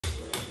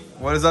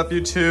What is up,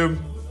 YouTube?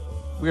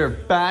 We are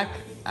back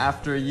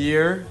after a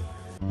year.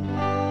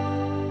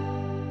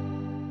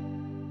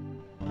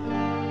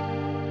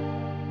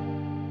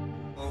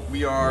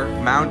 We are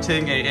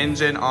mounting an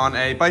engine on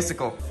a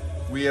bicycle.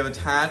 We have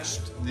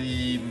attached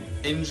the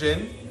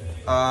engine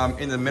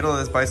in the middle of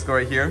this bicycle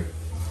right here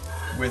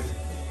with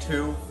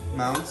two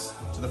mounts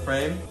to the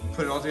frame.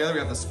 Put it all together. We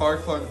have the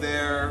spark plug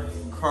there,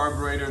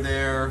 carburetor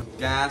there,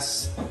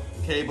 gas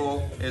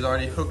cable is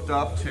already hooked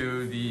up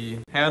to the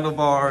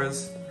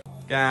handlebars,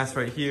 gas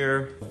right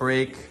here,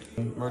 brake,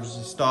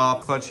 emergency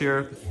stop, clutch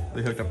here,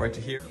 we hooked up right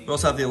to here. We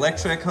also have the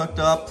electric hooked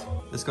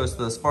up. This goes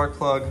to the spark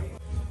plug.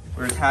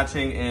 We're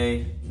attaching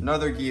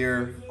another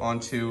gear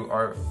onto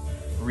our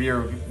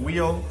rear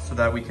wheel so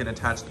that we can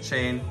attach the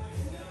chain.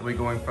 We're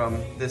going from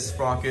this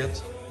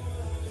sprocket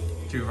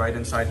to right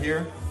inside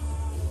here.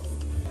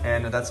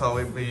 And that's how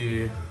we'll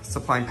be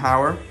supplying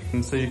power.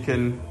 And so you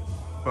can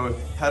both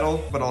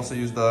pedal, but also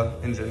use the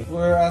engine.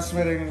 We're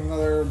estimating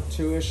another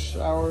 2-ish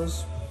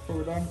hours before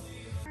we're done.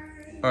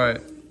 All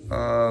right,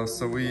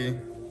 so we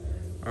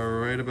are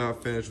right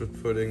about finished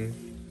with putting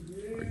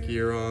our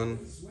gear on.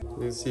 You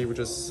can see we're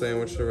just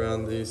sandwiched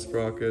around these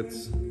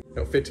sprockets. They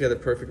don't fit together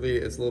perfectly.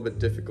 It's a little bit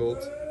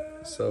difficult,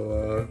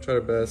 so try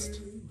our best.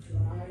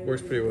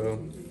 Works pretty well.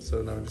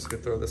 So now I'm just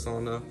gonna throw this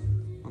on the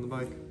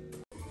bike.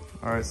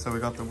 All right, so we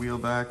got the wheel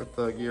back, put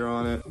the gear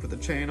on it, put the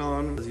chain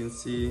on. As you can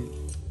see,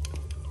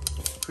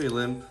 pretty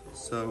limp,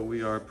 so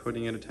we are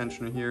putting in a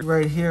tensioner here.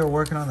 Right here,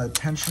 working on the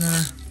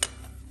tensioner,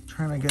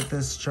 trying to get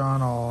this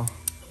John all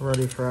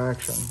ready for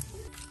action.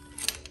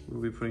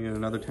 We'll be putting in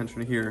another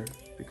tensioner here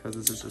because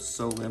this is just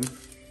so limp.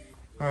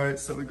 All right,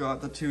 so we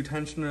got the two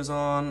tensioners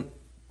on.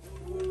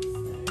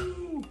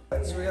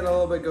 So we got a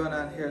little bit going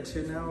on here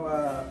too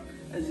now.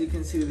 As you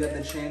can see, we've got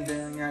the chain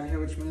banging out here,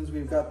 which means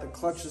we've got the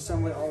clutch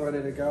assembly all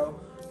ready to go.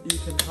 You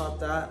can top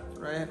that,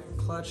 right?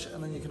 Clutch,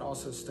 and then you can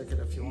also stick it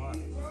if you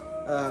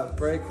want.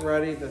 Brake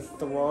ready, the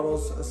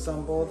throttle's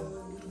assembled.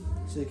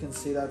 So you can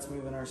see that's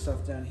moving our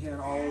stuff down here,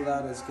 and all of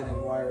that is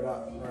getting wired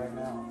up right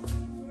now.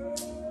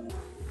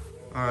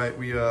 All right,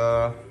 we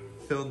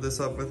filled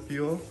this up with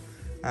fuel.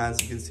 As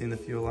you can see in the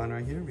fuel line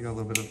right here, we got a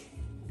little bit of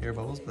air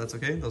bubbles, but that's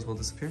okay, those will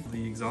disappear.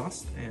 The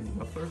exhaust and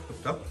muffler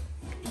hooked up.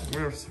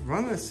 We're gonna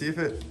run this, see if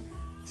it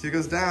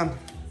goes down.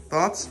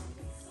 Thoughts?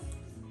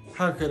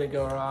 How could it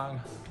go wrong?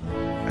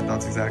 My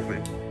thoughts exactly.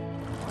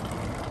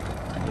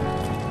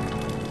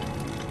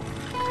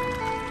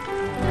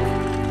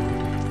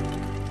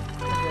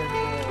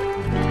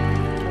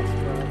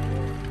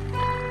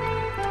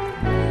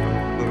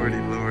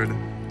 Lordy Lord.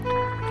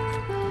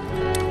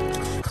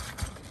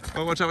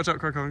 Oh, watch out,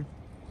 car coming.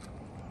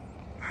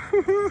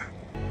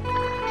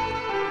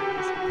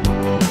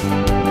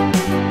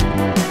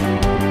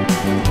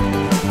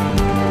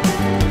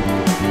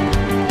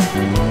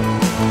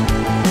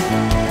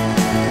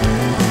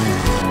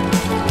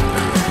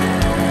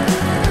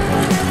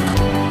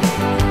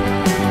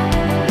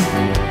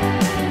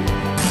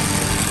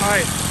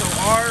 Alright, so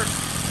our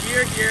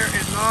gear here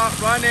is not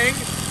running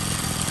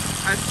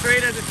as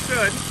straight as it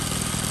should.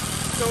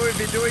 So we've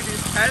been doing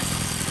these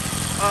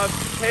tests of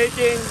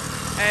taking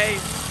a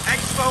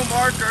expo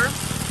marker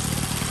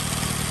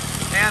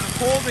and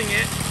holding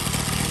it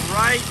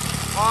right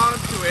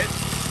onto it,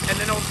 and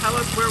then it'll tell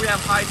us where we have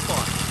high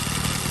spots.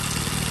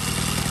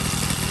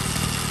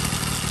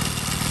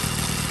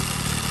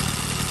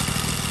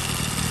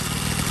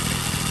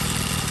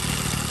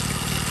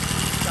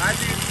 So as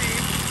you can see,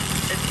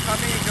 it's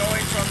coming and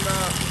going from the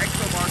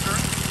expo marker,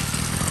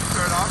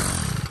 start off.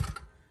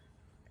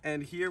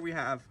 And here we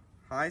have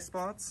high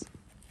spots,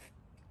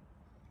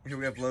 here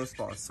we have low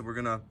spots. So we're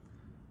gonna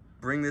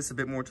bring this a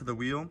bit more to the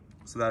wheel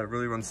so that it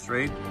really runs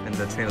straight and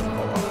the chain doesn't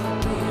fall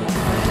off.